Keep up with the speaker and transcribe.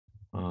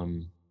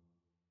Um,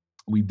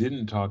 we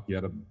didn't talk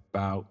yet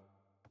about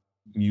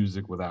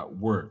music without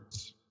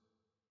words.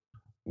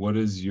 What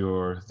is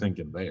your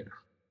thinking there?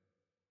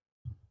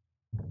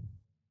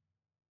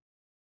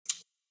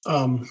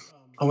 Um,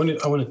 I want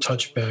to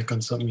touch back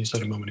on something you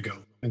said a moment ago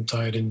and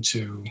tie it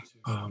into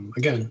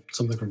again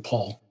something from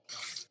Paul.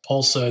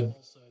 Paul said,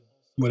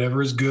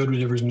 "Whatever is good,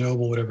 whatever is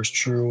noble, whatever is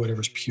true,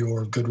 whatever is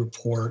pure, good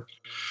report.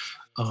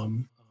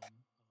 Um,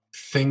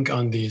 think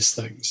on these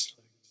things."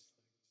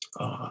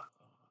 Uh,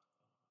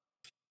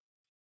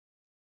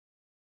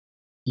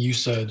 you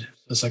said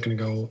a second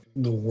ago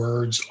the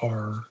words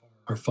are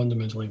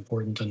fundamentally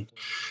important, and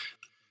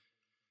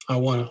I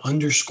want to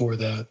underscore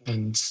that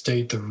and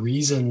state the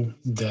reason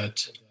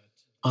that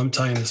I'm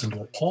tying this into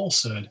what Paul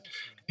said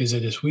is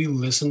that as we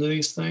listen to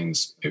these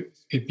things,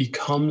 it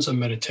becomes a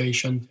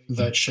meditation Mm.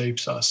 that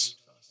shapes us,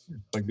 It's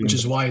like which being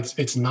is why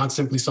it's not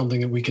simply something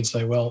that we can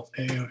say, well,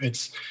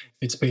 it's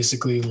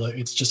basically like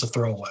it's just a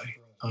throwaway.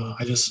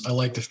 I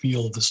like the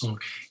feel of the song.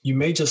 You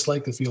may just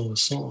like the feel of the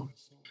song,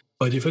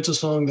 but if it's a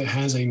song that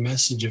has a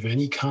message of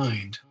any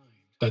kind,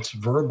 that's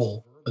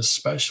verbal,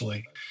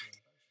 especially,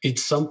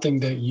 it's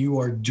something that you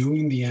are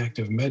doing the act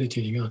of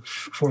meditating on.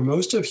 For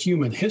most of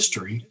human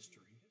history,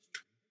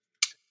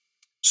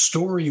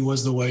 story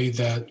was the way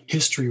that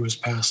history was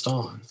passed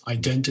on.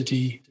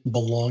 Identity,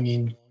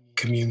 belonging,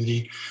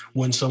 community.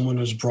 When someone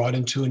was brought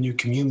into a new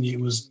community,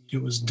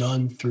 it was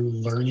done through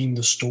learning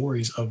the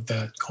stories of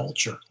that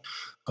culture,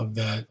 of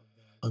that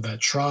of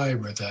that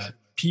tribe or that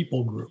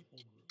people group.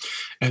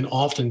 And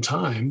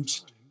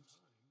oftentimes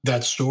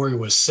that story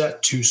was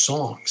set to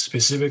song,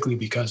 specifically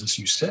because, as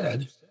you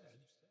said,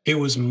 it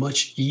was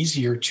much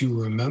easier to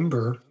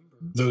remember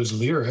those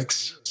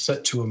lyrics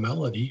set to a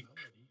melody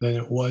than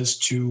it was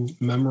to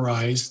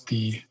memorize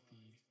the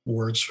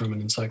words from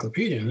an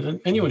encyclopedia. And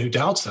anyone who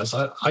doubts this,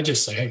 I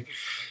just say, hey,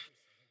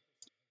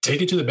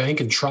 take it to the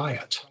bank and try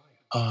it.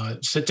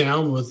 Sit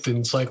down with the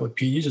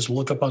encyclopedia, just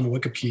look up on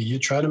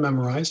Wikipedia, try to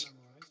memorize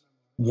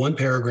one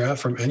paragraph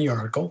from any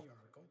article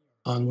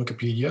on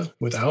Wikipedia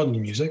without any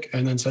music,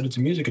 and then set it to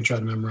music and try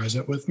to memorize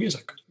it with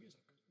music.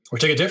 Or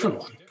take a different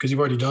one because you've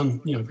already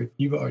done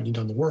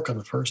the work on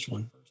the first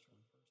one.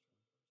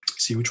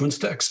 See which one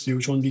sticks, see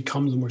which one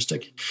becomes more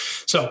sticky.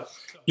 So,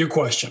 your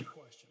question,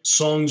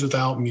 songs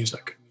without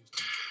music.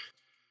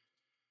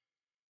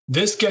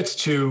 This gets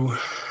to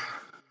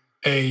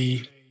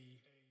a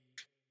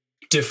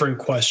different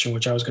question,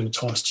 which I was going to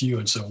toss to you.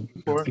 And so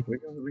for it. We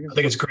can I think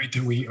split. it's great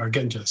that we are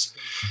getting to this.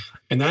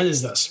 And that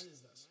is this.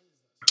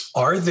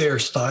 Are there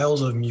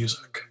styles of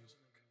music?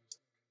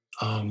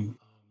 Um,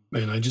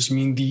 and I just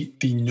mean the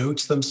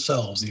notes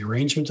themselves, the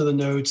arrangement of the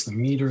notes, the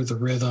meter, the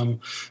rhythm,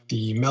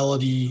 the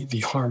melody, the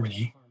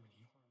harmony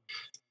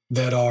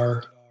that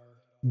are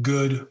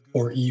good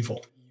or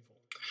evil.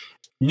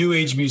 New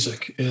age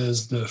music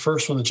is the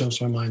first one that jumps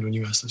to my mind when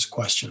you ask this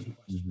question.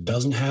 Mhm.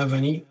 Doesn't have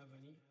any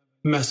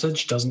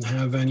message, doesn't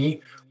have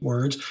any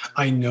words.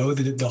 I know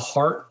that at the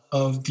heart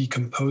of the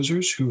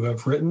composers who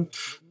have written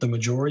the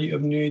majority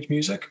of New Age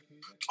music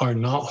are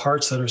not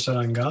hearts that are set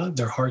on God.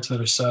 They're hearts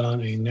that are set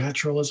on a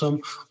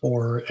naturalism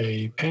or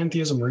a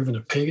pantheism or even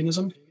a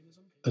paganism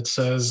that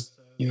says,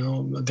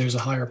 there's a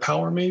higher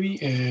power maybe,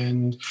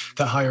 and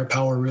that higher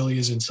power really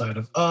is inside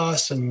of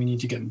us, and we need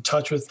to get in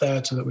touch with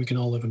that so that we can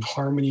all live in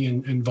harmony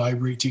and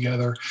vibrate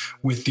together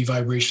with the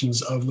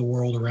vibrations of the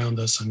world around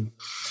us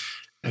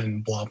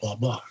and blah blah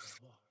blah.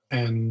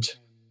 And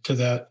to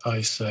that,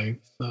 I say,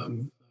 no.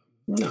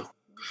 I don't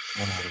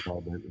have a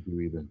problem with you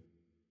either.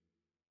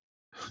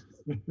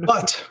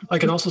 But I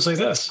can also say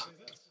this: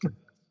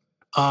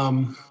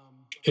 um,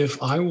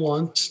 if I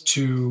want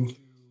to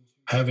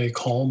have a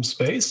calm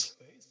space,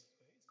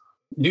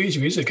 New Age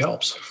music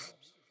helps.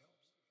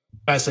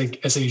 As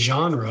a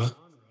genre,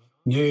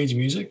 New Age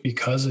music,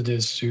 because it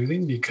is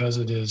soothing, because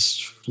it is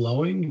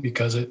flowing,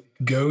 because it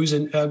goes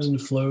in ebbs and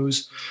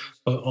flows,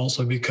 but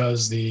also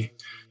because the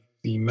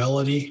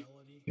melody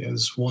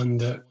is one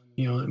that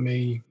it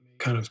may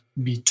kind of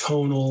be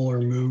tonal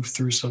or move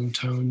through some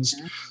tones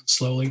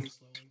slowly.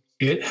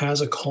 It has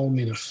a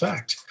calming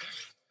effect.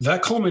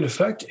 That calming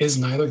effect is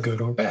neither good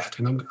or bad,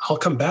 and I'll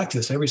come back to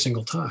this every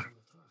single time.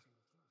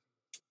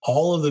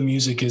 All of the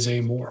music is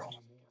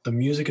amoral. The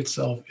music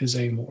itself is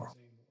amoral.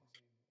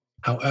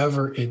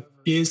 However, it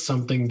is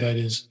something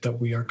that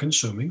we are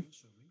consuming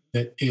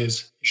that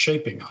is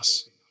shaping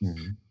us.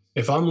 Mhm.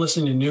 If I'm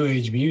listening to new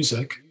age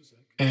music,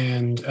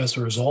 and as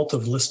a result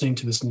of listening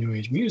to this new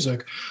age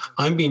music,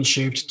 I'm being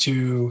shaped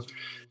to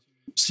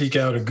seek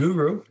out a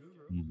guru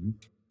Mhm.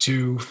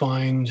 to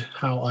find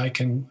how I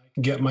can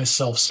get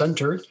myself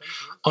centered,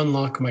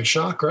 unlock my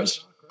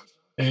chakras,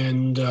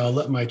 and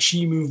let my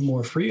chi move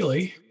more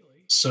freely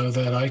so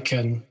that I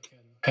can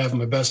have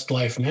my best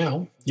life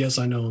now. Yes,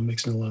 I know I'm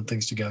mixing a lot of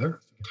things together,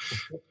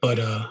 but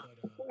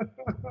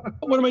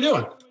what am I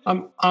doing?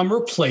 I'm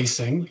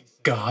replacing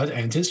God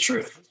and his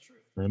truth,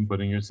 And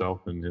putting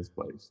yourself in his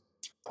place.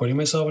 putting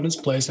myself in his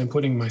place and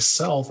putting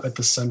myself at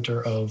the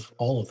center of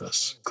all of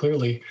this.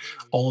 Clearly,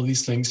 all of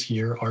these things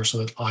here are so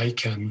that I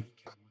can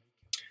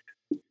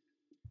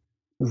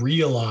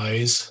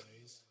realize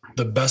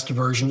the best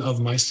version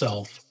of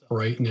myself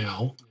right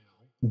now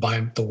by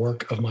the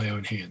work of my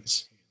own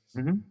hands.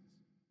 Hmm.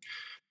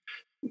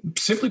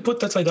 Simply put,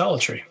 that's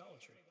idolatry.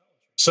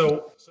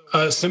 So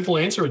a simple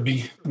answer would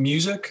be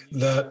music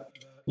that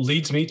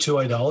leads me to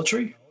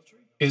idolatry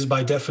is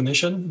by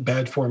definition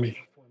bad for me.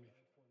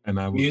 And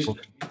Music,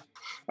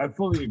 I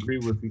fully agree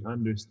with the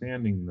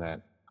understanding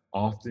that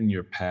often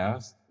your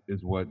past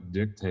is what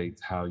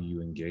dictates how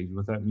you engage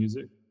with that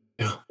music.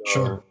 yeah, So,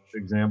 sure. for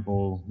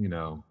example,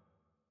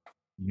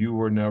 you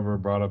were never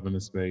brought up in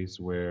a space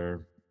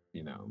where,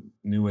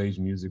 new age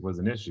music was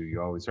an issue.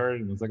 You always heard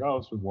it and it's like, oh,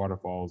 it's with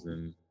waterfalls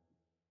and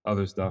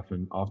other stuff,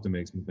 and often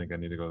makes me think I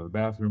need to go to the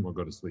bathroom or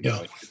go to sleep. Yeah,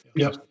 Like it's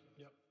peace. yep,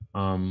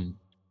 Um,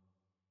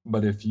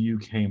 but if you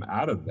came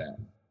out of that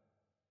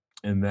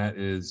and that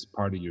is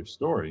part of your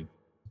story,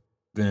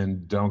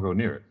 then don't go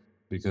near it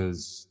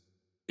because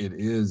it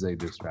is a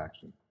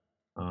distraction.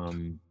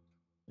 Um,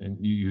 and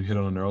you hit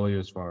on it earlier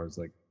as far as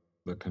like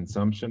the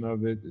consumption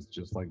of it is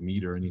just like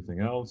meat or anything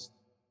else.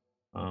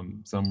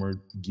 Some were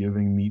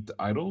giving meat to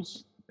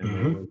idols and they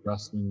hmm were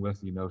wrestling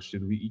with,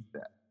 should we eat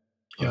that?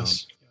 Um,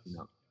 yes, you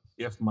know,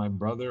 if my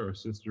brother or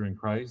sister in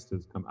Christ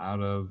has come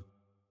out of,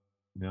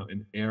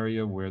 an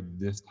area where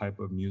this type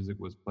of music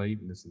was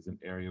played and this is an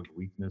area of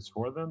weakness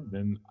for them,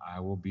 then I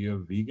will be a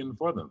vegan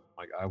for them.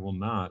 Like I will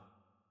not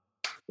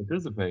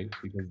participate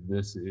because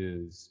this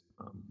is,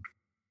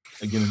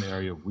 again, an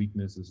area of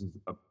weakness. And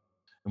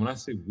when I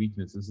say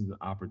weakness, this is an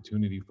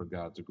opportunity for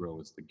God to grow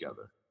us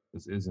together.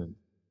 This isn't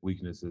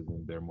weaknesses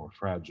and they're more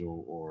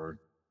fragile or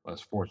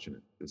less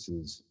fortunate. This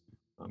is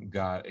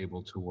God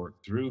able to work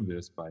through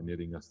this by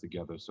knitting us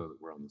together so that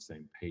we're on the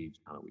same page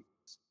kind of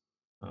weakness.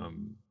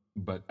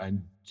 But I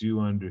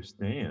do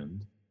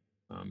understand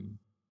um,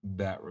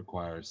 that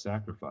requires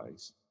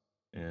sacrifice.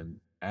 And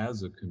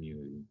as a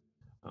community,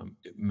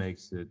 it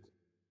makes it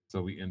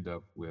so we end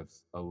up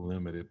with a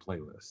limited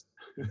playlist.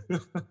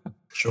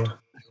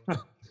 sure.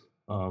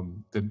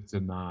 To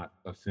not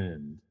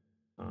offend.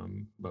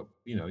 But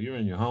you're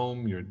in your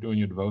home, you're doing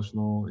your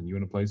devotional, and you're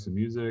in a place of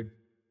music.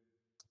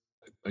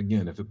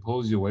 Again, if it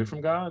pulls you away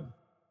from God,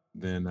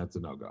 then that's a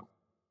no-go.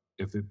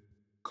 If it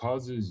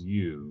causes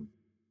you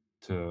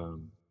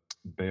to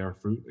bear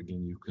fruit,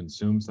 again, you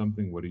consume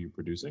something. What are you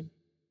producing?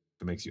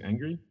 If it makes you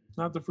angry, it's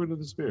not the fruit of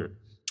the spirit.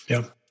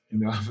 Yep.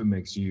 If it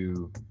makes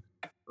you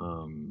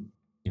um,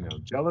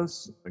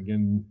 jealous,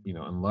 again,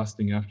 and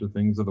lusting after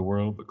things of the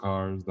world, the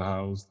cars, the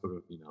house,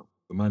 the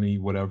money,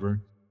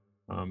 whatever.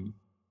 Um,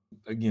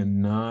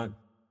 again, not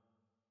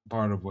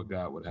part of what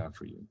God would have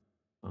for you.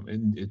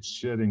 It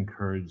should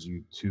encourage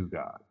you to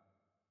God.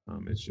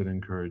 It should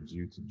encourage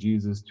you to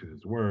Jesus, to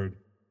His Word.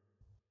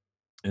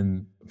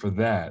 And for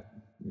that,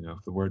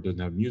 if the Word doesn't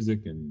have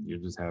music and you're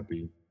just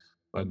happy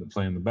letting it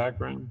play in the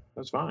background,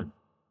 that's fine.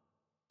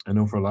 I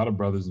know for a lot of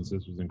brothers and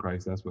sisters in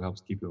Christ, that's what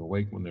helps keep them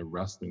awake when they're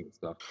wrestling with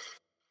stuff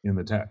in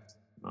the text.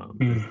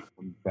 Is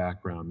Mm-hmm.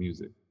 background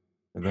music.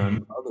 And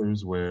then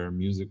others where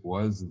music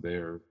was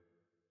their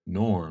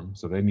norm,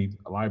 so they need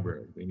a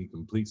library, they need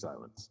complete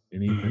silence.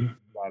 Anything hmm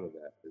outside of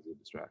that is a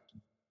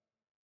distraction.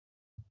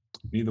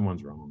 Neither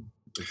one's wrong.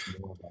 It's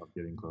more about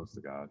getting close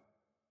to God.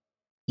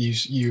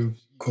 You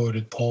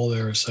quoted Paul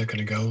there a second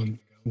ago, and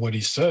what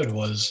he said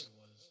was,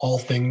 "All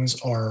things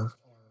are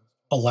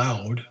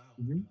allowed,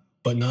 Hmm.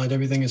 but not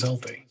everything is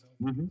healthy."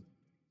 Hmm.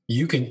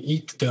 You can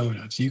eat the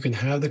donuts, you can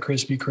have the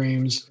Krispy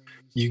Kremes,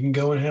 you can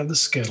go and have the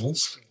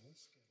Skittles.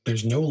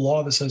 There's no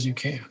law that says you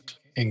can't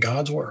in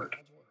God's word.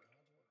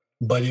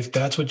 But if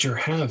that's what you're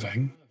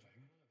having,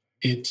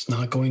 it's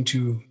not going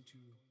to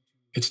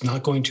it's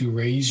not going to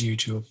raise you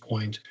to a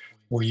point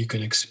where you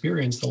can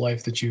experience the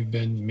life that you've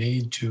been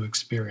made to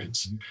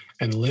experience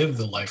and lead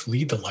the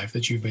life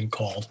that you've been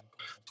called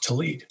to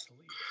lead.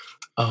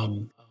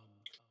 Um,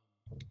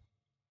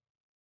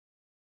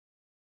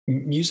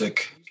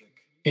 Music,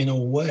 in a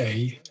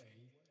way,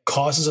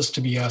 causes us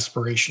to be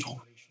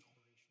aspirational.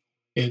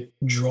 It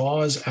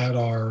draws at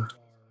our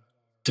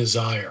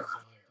desire.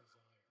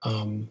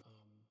 Um,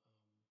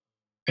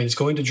 and it's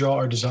going to draw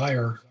our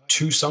desire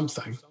to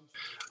something.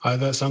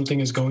 Either that something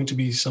is going to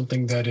be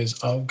something that is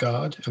of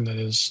God and that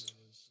is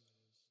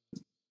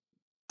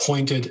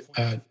pointed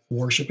at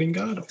worshiping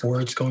God,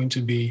 or it's going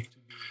to be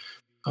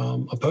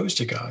opposed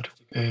to God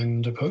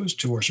and opposed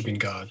to worshiping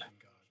God.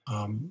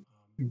 Um,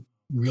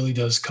 really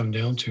does come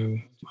down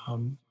to,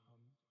 um,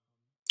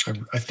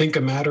 I think,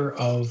 a matter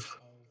of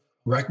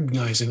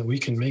recognizing that we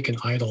can make an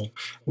idol.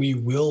 We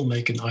will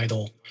make an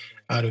idol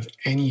out of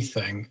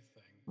anything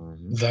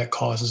Hmm. that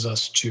causes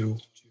us to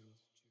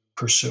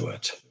pursue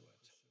it.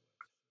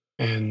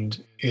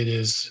 And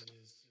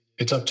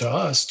it's up to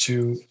us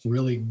to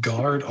really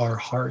guard our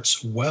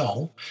hearts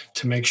well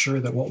to make sure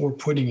that what we're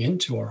putting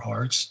into our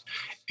hearts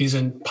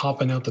isn't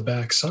popping out the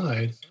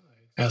backside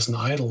as an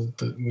idol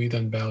that we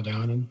then bow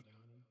down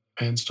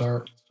and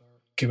start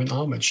giving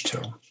homage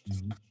to.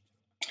 Hmm.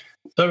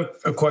 So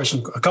a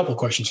couple of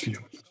questions for you.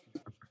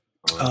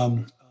 All right.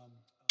 Um,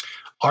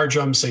 are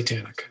drums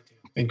satanic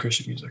in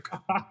Christian music?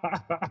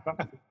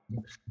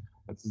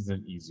 This is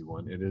an easy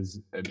one. It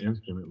is an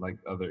instrument like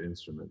other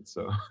instruments,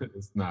 so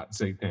it's not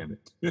satanic.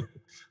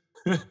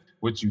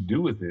 What you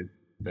do with it,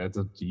 that's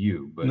up to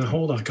you. But Now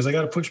hold on, because I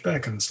got to push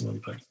back on this a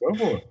little bit. go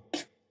for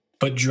it.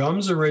 But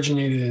drums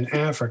originated in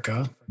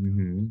Africa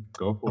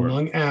Go for it.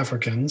 among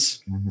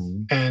Africans,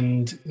 Mm-hmm.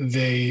 and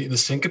the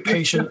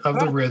syncopation of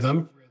the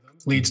rhythm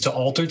leads to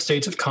altered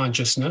states of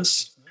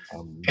consciousness,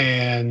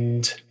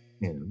 and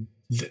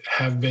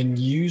have been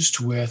used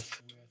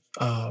with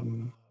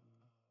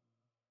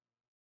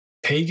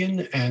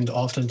pagan and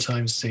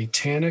oftentimes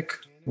satanic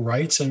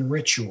rites and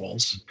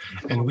rituals,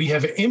 and we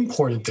have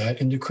imported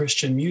that into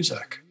Christian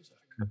music.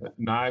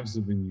 Knives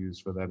have been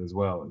used for that as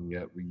well, and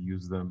yet we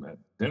use them at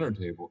dinner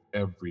table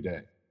every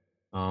day.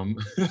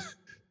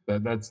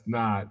 That's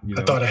not,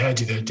 I thought I had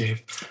you there,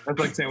 Dave. That's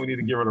like saying we need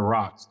to get rid of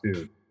rocks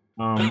too.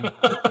 Well,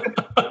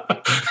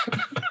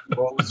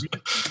 it was used to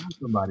kill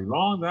somebody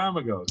long time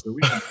ago, so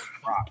we got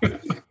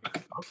rocks.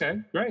 Okay,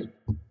 great.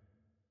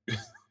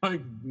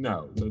 Like,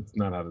 no, that's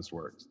not how this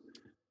works.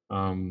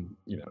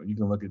 You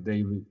can look at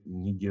David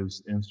and he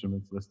gives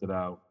instruments listed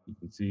out. You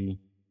can see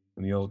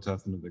in the Old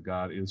Testament that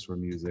God is for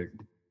music.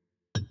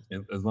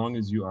 And as long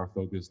as you are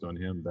focused on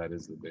him, that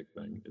is the big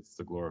thing. It's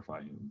to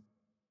glorify him.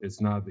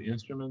 It's not the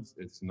instruments,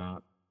 it's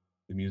not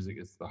the music,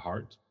 it's the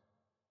heart.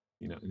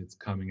 And it's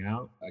coming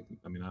out.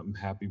 I'm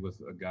happy with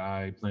a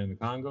guy playing the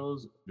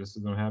congos, just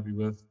as I'm happy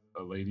with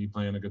a lady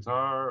playing a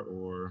guitar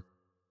or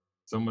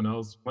someone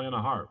else playing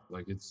a harp.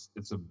 Like it's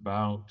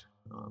about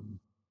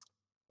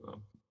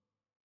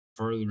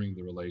furthering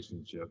the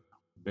relationship,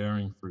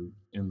 bearing fruit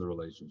in the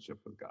relationship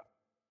with God.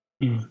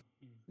 And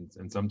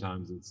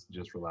sometimes it's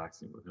just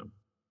relaxing with him.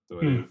 So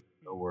it is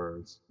no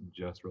words,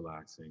 just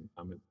relaxing.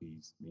 I'm at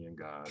peace, me and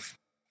God.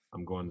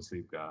 I'm going to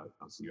sleep, God.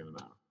 I'll see you in an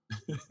hour.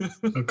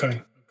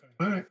 Okay.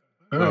 All right.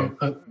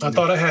 I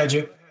thought I had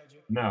you.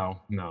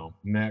 No.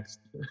 Next.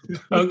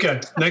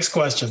 Okay. Next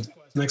question.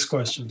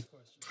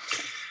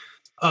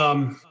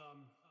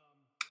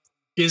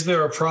 Is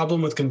there a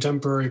problem with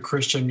contemporary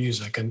Christian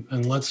music?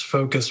 And let's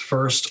focus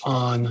first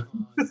on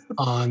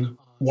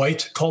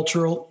white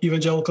cultural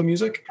evangelical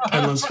music,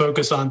 and let's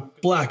focus on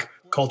Black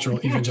cultural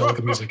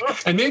evangelical music.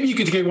 And maybe you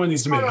could take one of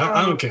these to me.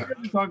 I don't care.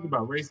 We talked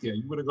about race yet.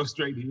 You want to go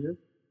straight here?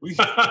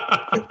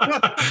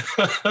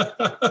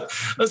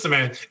 Listen,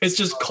 man, it's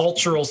just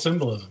cultural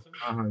symbolism.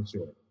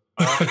 Sure.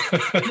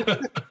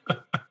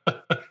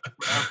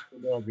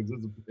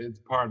 It's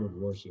part of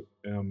worship.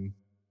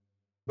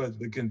 But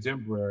the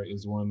contemporary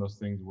is one of those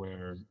things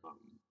where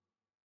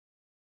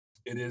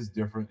it is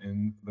different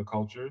in the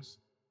cultures.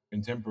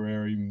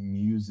 Contemporary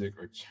music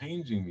or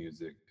changing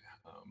music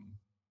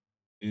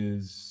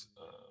is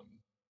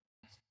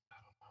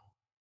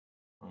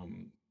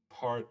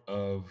part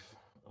of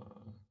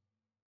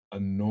a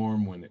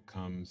norm when it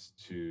comes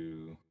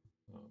to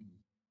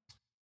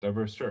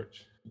diverse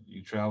church.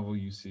 You travel,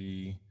 you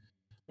see.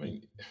 Let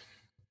me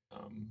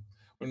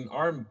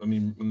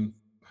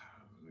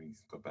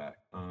go back.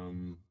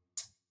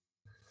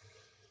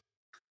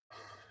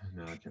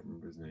 No, I can't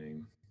remember his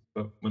name.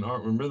 But when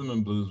rhythm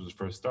and blues was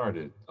first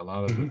started, a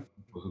lot of the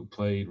people who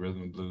played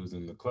rhythm and blues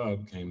in the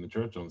club came to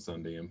church on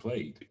Sunday and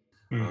played.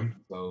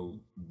 So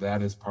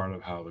that is part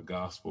of how the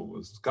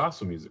gospel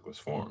music was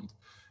formed.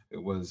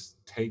 It was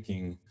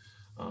taking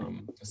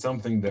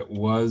something that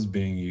was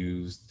being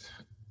used,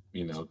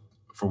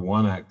 for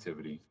one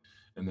activity,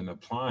 and then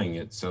applying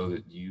it so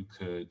that you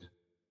could,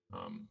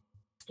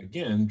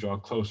 again, draw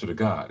closer to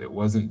God. It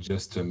wasn't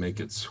just to make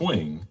it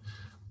swing,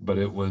 but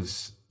it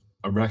was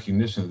a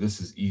recognition that this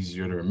is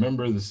easier to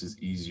remember, this is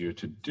easier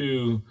to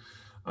do.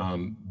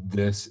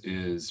 This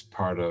is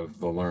part of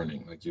the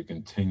learning, like you're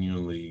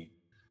continually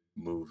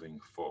moving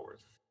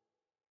forward.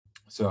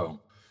 So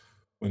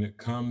when it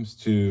comes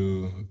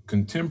to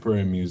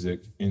contemporary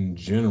music in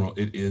general,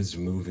 it is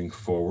moving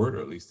forward,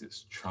 or at least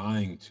it's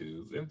trying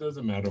to. It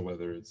doesn't matter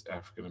whether it's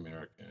African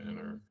American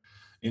or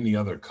any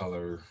other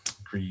color,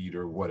 creed,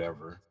 or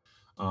whatever.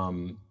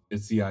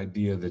 It's the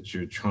idea that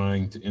you're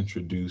trying to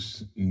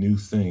introduce new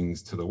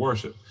things to the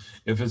worship.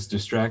 If it's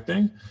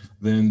distracting,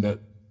 then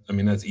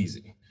that's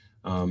easy.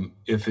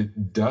 If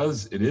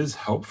it is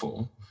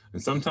helpful,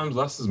 and sometimes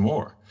less is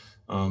more.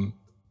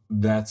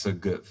 That's a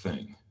good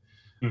thing.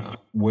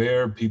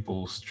 Where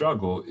people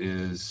struggle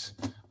is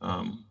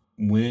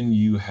when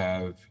you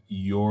have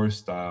your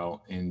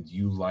style and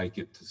you like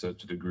it to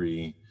such a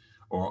degree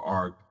or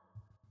are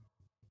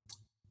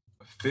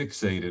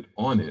fixated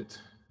on it,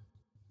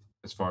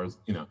 as far as,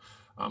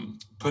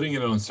 putting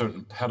it on a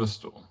certain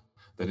pedestal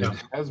that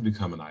it has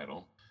become an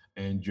idol,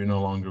 and you're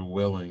no longer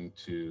willing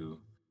to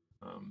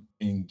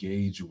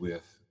engage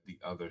with the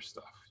other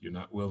stuff. You're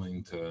not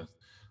willing to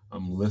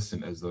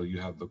listen as though you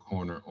have the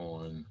corner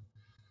on,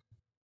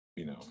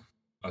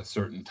 a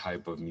certain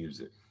type of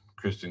music,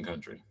 Christian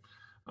country.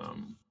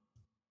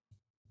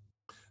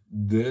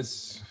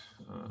 This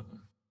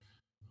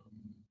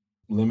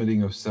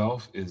limiting of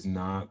self is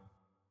not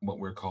what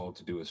we're called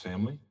to do as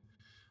family.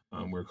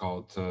 We're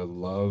called to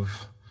love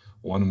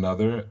one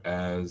another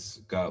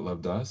as God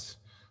loved us.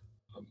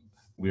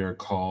 We are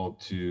called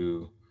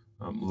to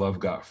love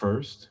God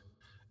first.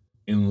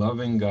 In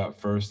loving God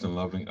first and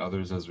loving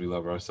others as we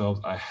love ourselves,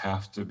 I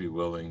have to be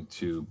willing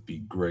to be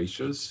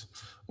gracious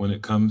when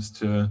it comes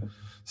to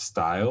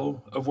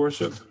style of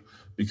worship,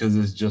 because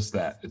it's just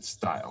that, it's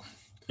style.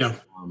 Yeah.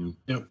 Um,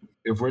 Yeah.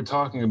 if we're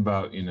talking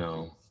about,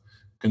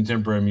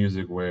 contemporary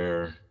music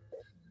where,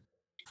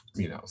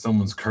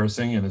 someone's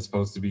cursing and it's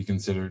supposed to be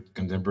considered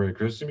contemporary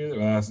Christian music,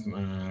 well, that's,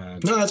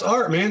 No, that's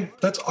art, man.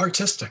 That's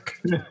artistic.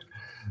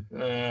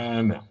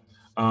 no.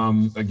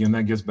 Again,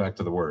 that gets back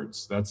to the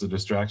words. That's a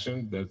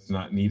distraction that's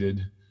not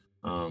needed.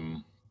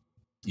 Um,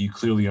 you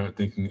clearly aren't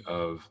thinking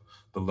of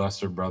the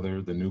lesser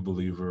brother, the new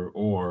believer,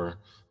 or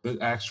the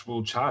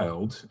actual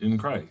child in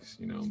Christ,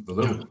 the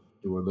little Yeah. one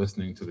who are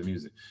listening to the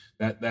music.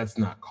 That's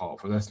not called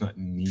for. That's not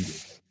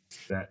needed.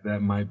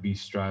 That might be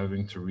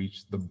striving to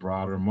reach the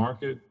broader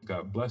market.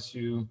 God bless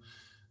you.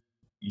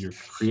 You're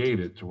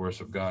created to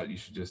worship God. You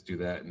should just do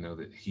that and know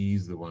that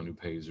He's the one who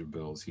pays your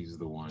bills. He's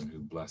the one who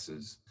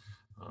blesses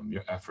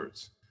your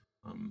efforts.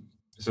 Um,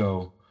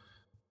 so,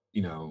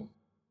 you know,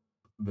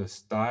 the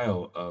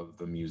style of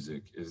the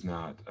music is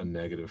not a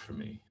negative for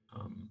me.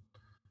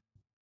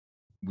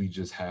 We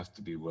just have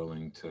to be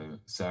willing to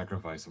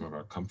sacrifice some of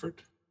our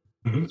comfort,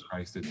 Mhm. because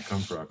Christ didn't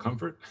come for our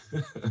comfort.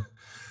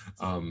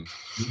 um,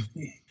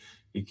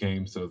 he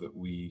came so that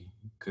we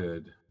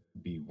could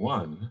be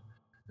one,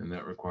 and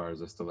that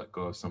requires us to let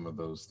go of some of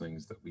those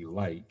things that we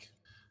like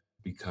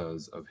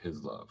because of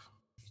His love.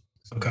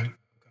 So, Okay.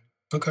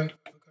 Okay.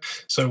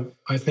 So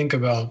I think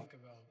about,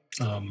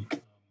 um,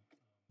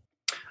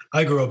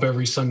 I grew up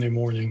every Sunday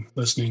morning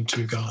listening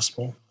to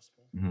gospel,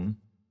 mhm.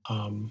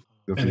 um,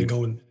 Good for and then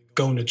you.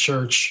 going to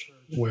church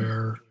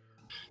where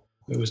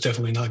it was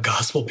definitely not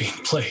gospel being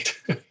played.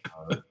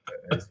 Uh,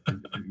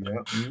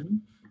 yeah.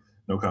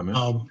 No comment.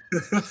 um,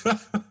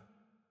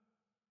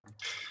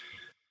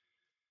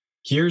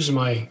 Here's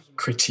my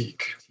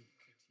critique.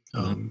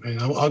 Mhm. And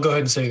I'll go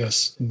ahead and say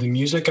this: the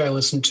music I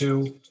listen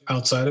to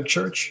outside of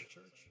church.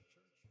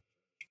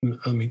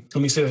 Let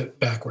me say that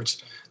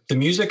backwards. The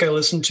music I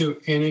listen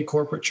to in a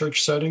corporate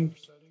church setting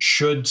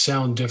should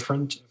sound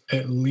different,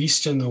 at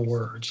least in the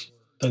words,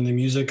 than the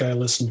music I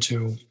listen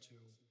to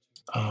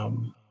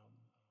um,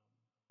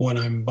 when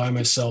I'm by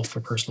myself for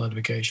personal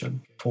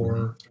edification, Mhm.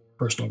 for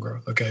personal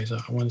growth. Okay, so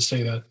I want to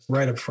say that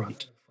right up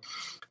front.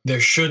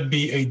 There should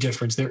be a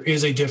difference. There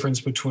is a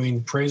difference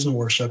between praise and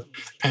worship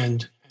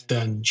and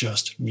then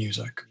just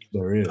music,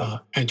 There is.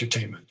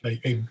 entertainment,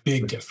 a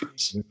big But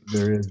difference.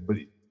 there is, but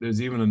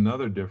there's even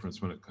another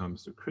difference when it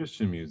comes to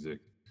Christian music.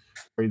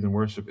 Praise and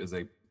worship is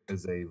a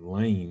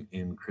lane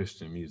in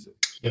Christian music,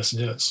 Yes,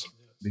 it is.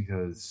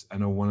 because I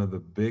know one of the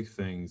big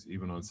things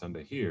even on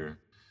Sunday here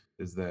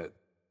is that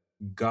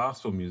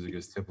gospel music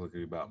is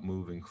typically about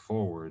moving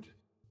forward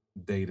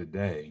day to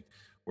day,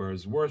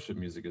 whereas worship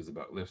music is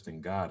about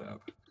lifting God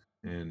up.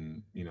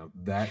 And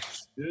that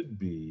should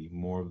be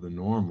more of the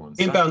norm on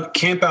Sunday.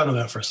 Camp out on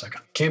that for a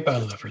second. Camp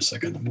out on that for a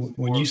second.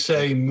 When you More,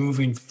 say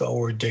moving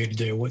forward day to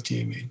day, what do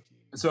you mean?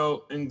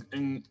 so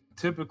in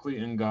typically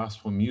in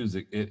gospel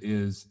music, it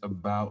is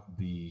about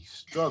the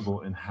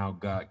struggle and how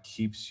God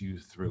keeps you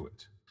through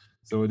it.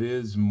 So it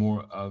is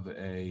more of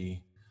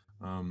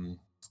um,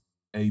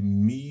 a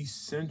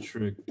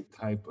me-centric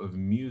type of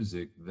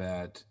music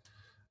that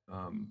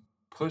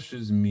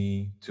pushes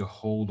me to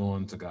hold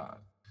on to God.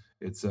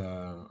 It's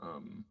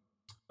um,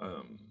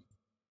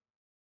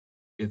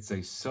 it's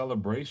a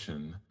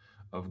celebration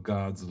of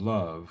God's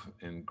love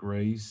and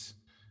grace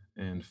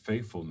and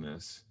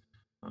faithfulness,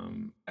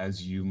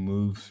 as you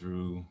move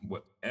through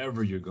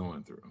whatever you're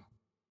going through.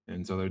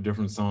 And so there are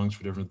different songs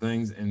for different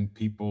things, and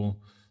people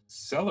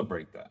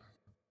celebrate that.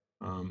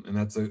 And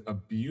that's a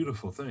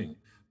beautiful thing.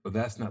 But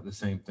that's not the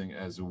same thing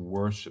as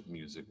worship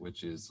music,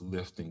 which is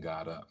lifting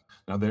God up.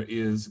 Now, there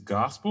is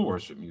gospel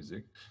worship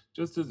music,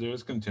 just as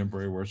there's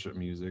contemporary worship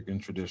music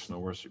and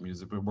traditional worship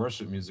music. But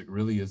worship music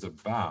really is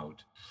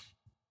about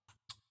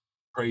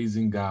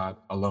praising God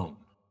alone.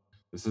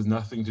 This has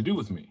nothing to do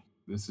with me.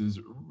 This is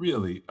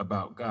really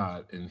about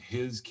God and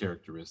His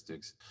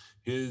characteristics,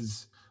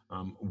 His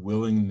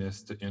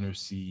willingness to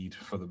intercede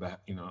for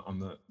on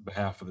the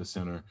behalf of the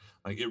sinner.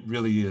 Like, it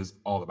really is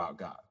all about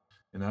God,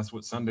 and that's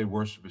what Sunday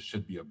worship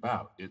should be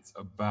about. It's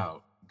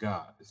about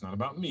God. It's not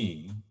about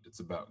me. It's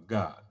about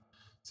God.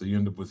 So you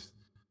end up with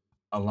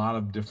a lot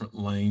of different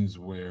lanes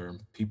where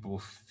people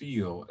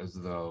feel as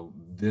though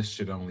this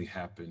should only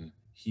happen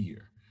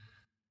here.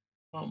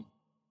 Um,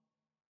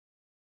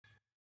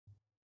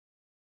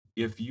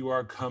 if you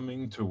are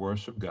coming to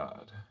worship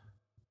God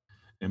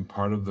and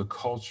part of the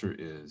culture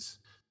is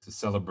to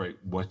celebrate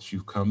what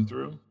you've come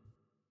through,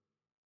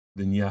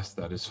 then yes,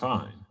 that is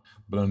fine.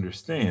 But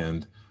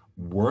understand,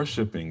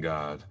 worshiping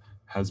God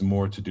has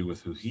more to do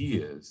with who He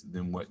is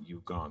than what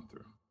you've gone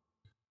through.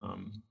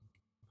 Um,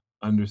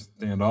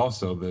 Understand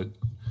also that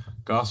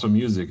gospel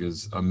music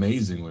is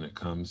amazing when it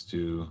comes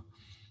to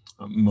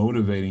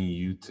motivating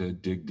you to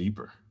dig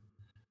deeper,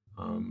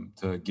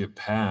 to get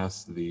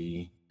past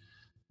the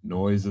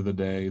noise of the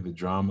day, the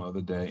drama of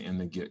the day, and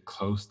to get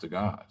close to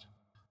God.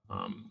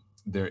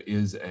 there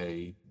is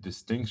a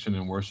distinction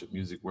in worship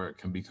music where it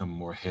can become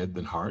more head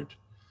than heart.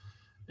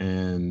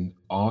 And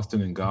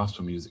often in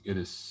gospel music, it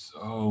is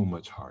so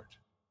much heart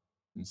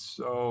and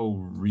so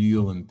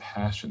real and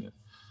passionate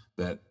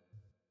that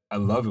I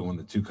love it when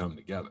the two come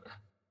together.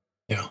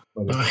 Yeah,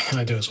 But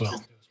I do as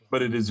well.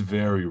 but it is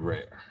very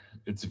rare.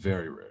 It's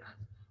very rare.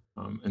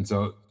 And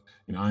so,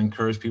 I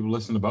encourage people to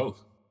listen to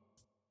both.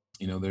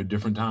 There are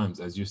different times,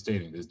 as you're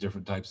stating, there's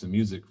different types of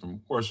music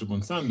from worship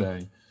on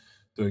Sunday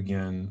to,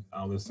 again,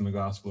 I'll listen to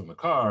gospel in the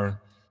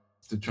car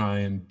to try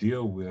and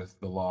deal with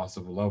the loss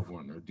of a loved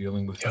one or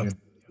dealing with Yep.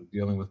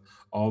 dealing with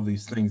all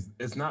these things.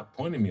 It's not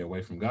pointing me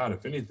away from God.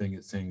 If anything,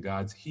 it's saying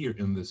God's here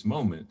in this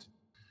moment.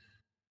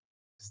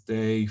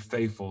 Stay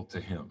faithful to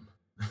him.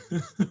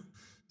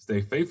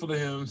 Stay faithful to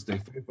him, stay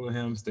faithful to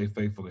him, stay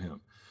faithful to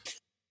him.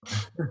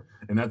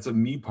 And that's a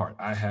me part.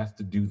 I have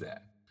to do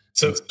that.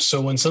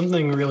 So when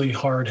something really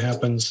hard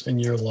happens in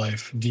your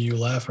life, do you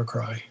laugh or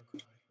cry?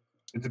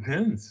 It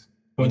depends.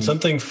 When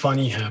something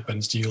funny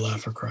happens, do you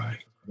laugh or cry?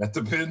 That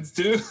depends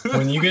too.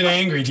 When you get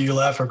angry, do you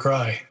laugh or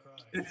cry?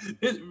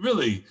 It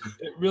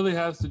really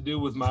has to do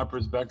with my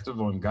perspective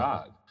on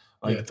God.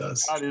 Like, Yeah, it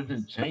does. God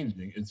isn't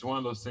changing. It's one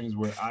of those things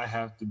where I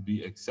have to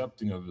be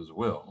accepting of his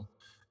will.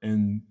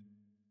 And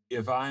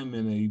if I'm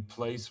in a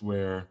place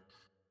where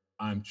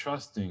I'm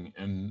trusting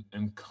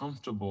and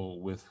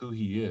comfortable with who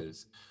he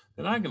is,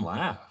 then I can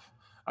laugh.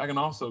 I can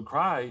also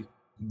cry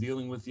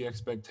dealing with the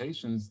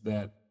expectations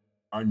that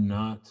are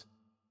not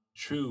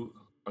true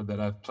or that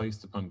I've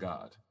placed upon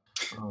God.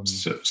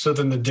 So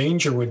then the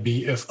danger would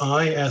be if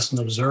I, as an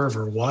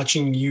observer,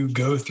 watching you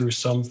go through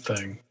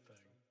something,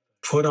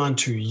 put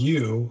onto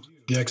you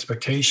the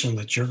expectation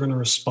that you're going to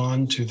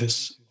respond to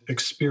this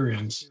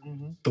experience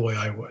the way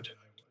I would.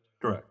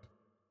 Correct.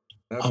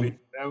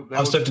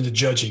 I'll step into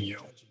judging you.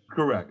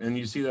 Correct. And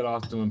you see that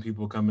often when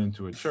people come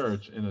into a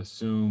church and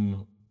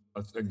assume,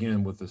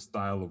 again, with the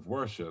style of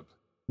worship,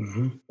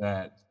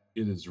 that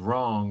it is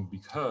wrong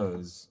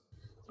because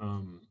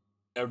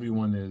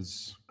everyone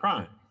is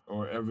crying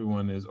or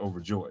everyone is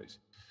overjoyed.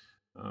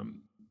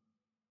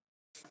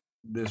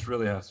 This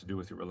really has to do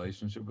with your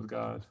relationship with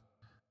God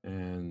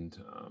and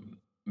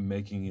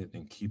making it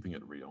and keeping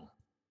it real.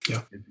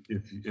 Yeah.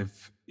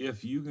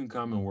 If you can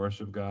come and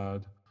worship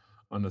God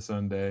on a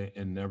Sunday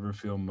and never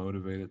feel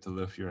motivated to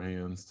lift your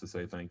hands to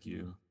say thank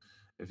you,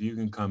 if you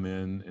can come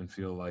in and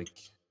feel like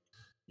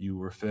you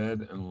were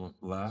fed and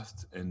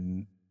left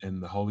and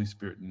the Holy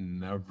Spirit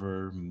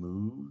never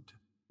moved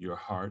your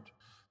heart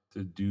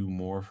to do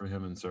more for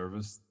him in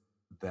service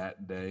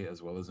that day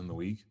as well as in the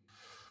week,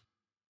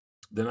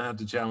 then I have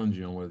to challenge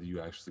you on whether you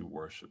actually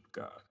worship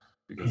God,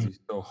 because he's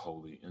so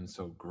holy and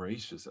so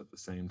gracious at the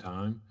same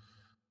time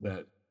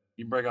that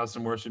you break out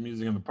some worship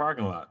music in the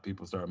parking lot,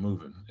 people start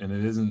moving. And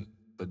it isn't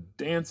the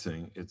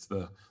dancing, it's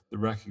the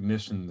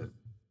recognition that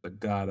the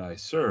God I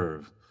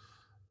serve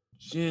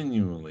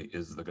genuinely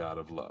is the God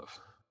of love.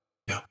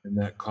 Yeah. And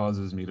that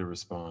causes me to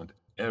respond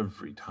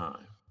every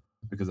time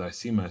because I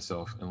see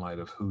myself in light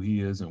of who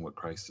he is and what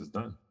Christ has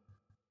done.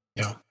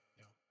 Yeah.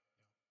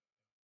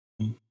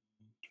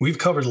 We've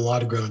covered a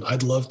lot of ground.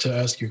 I'd love to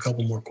ask you a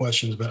couple more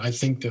questions, but I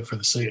think that for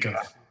the sake of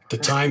the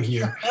time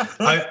here,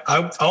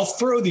 I'll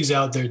throw these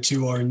out there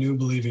to our new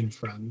believing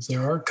friends.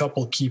 There are a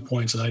couple key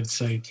points that I'd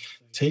say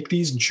take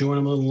these and chew on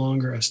them a little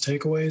longer as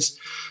takeaways.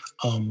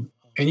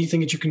 Anything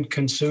that you can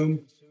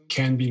consume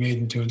can be made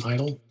into an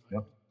idol.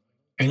 Yep.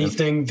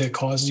 Anything that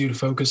causes you to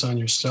focus on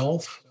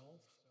yourself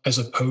as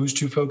opposed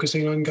to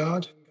focusing on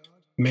God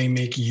may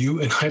make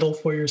you an idol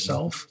for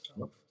yourself.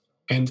 Yep.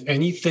 And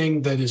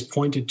anything that is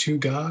pointed to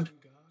God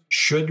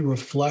should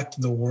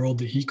reflect the world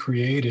that he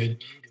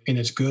created in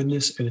its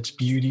goodness and its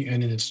beauty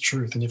and in its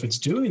truth. And if it's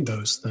doing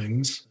those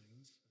things,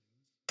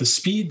 the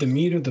speed, the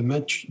meter,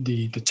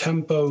 the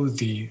tempo,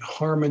 the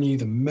harmony,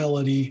 the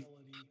melody,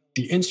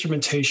 the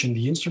instrumentation,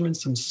 the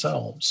instruments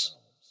themselves,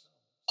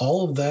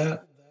 all of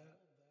that,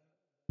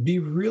 be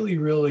really,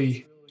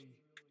 really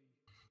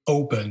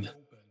open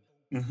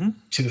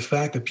to the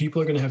fact that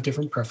people are going to have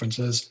different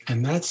preferences,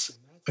 and that's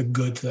a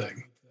good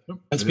thing.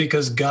 That's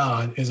because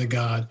God is a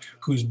God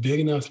who's big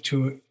enough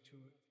to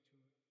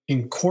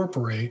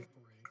incorporate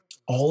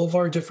all of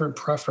our different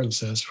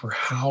preferences for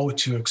how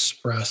to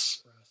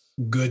express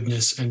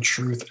goodness and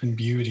truth and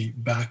beauty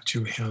back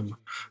to him.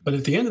 But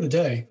at the end of the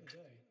day,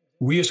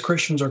 we as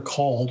Christians are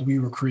called, we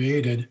were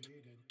created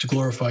to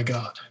glorify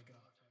God.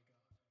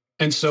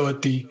 And so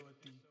at the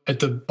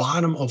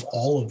bottom of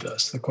all of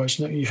this, the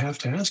question that you have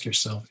to ask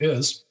yourself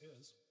is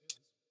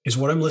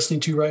what I'm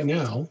listening to right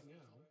now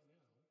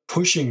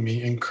pushing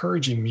me,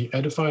 encouraging me,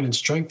 edifying and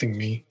strengthening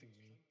me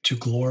to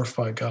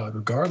glorify God,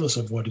 regardless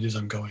of what it is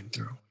I'm going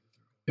through?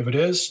 If it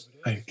is,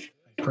 hey,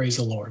 praise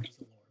the Lord.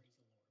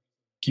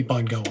 Keep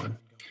on going.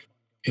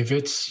 If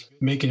it's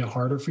making it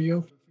harder for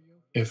you,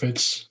 if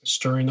it's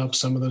stirring up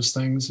some of those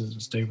things,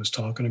 as Dave was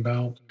talking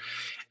about,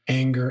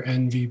 anger,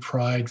 envy,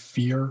 pride,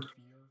 fear,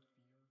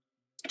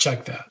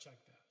 check that.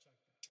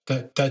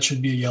 That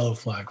should be a yellow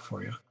flag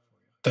for you.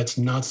 That's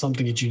not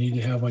something that you need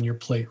to have on your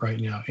plate right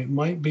now. It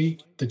might be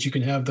that you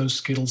can have those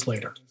Skittles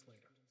later.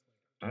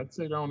 I'd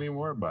say don't even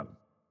worry about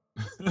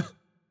it.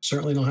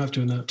 Certainly don't have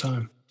to in that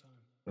time.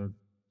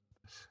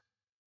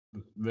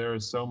 There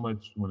is so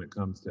much when it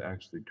comes to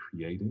actually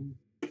creating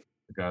that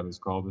God has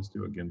called us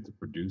to, again, to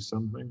produce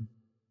something,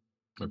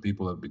 where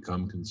people have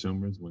become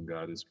consumers when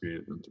God has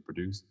created them to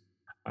produce.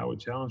 I would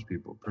challenge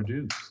people,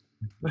 produce.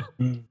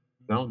 Mm,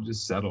 Don't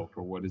just settle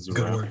for what is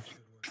good around. word.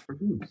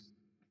 Produce.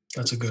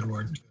 That's a good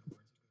word.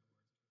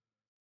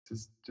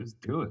 Just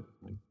do it.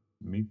 Like,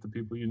 meet the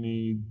people you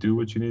need, do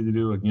what you need to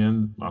do.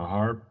 Again, a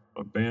harp,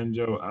 a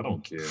banjo, I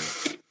don't care.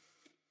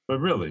 But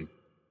really,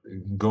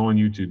 go on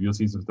YouTube, you'll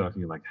see some stuff and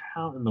you're like,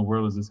 how in the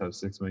world does this have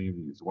 6 million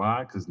views?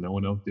 Why? Because no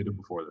one else did it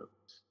before them.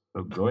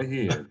 So go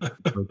ahead,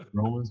 put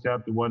Romans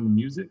chapter 1 to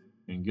music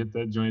and get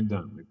that joint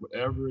done. Like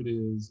whatever it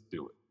is,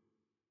 do it.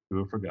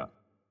 Do it for God.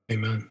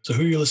 Amen. So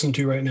who are you listening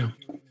to right now?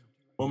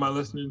 What am I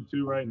listening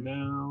to right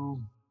now?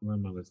 What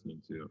am I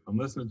listening to? I'm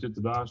listening to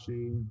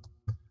Tadashi.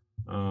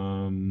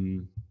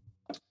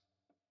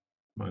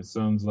 My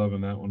son's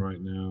loving that one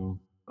right now.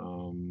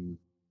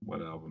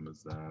 What album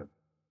is that?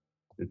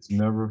 It's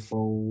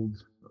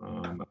Neverfold.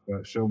 I've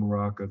got Show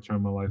Baraka,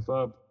 Turn My Life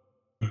Up.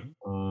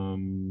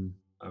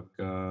 I've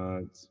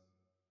got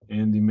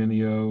Andy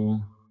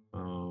Mineo.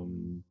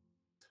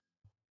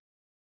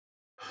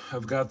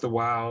 I've got the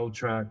Wow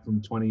track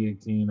from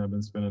 2018. I've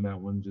been spinning that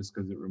one just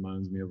because it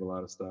reminds me of a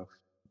lot of stuff.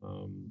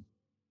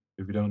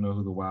 If you don't know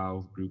who the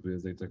Wow group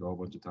is, they take a whole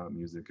bunch of top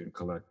music and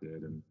collect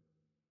it, and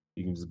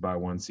you can just buy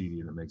one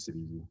CD and it makes it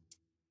easy.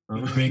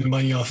 Make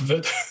money off of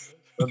it.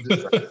 I'm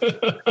just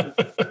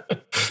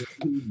it's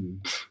easy.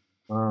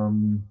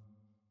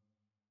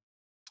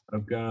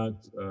 I've got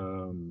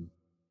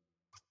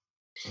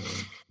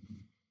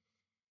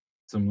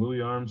some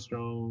Louis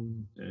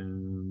Armstrong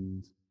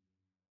and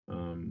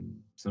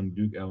some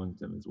Duke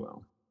Ellington as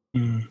well.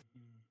 Mm,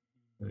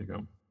 There you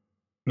go.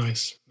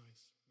 nice.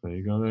 There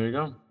you go. There you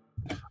go.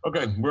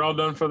 Okay, we're all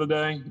done for the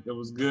day. It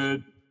was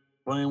good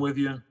playing with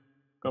you.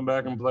 Come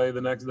back and play the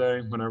next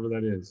day, whenever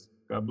that is.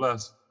 God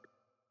bless.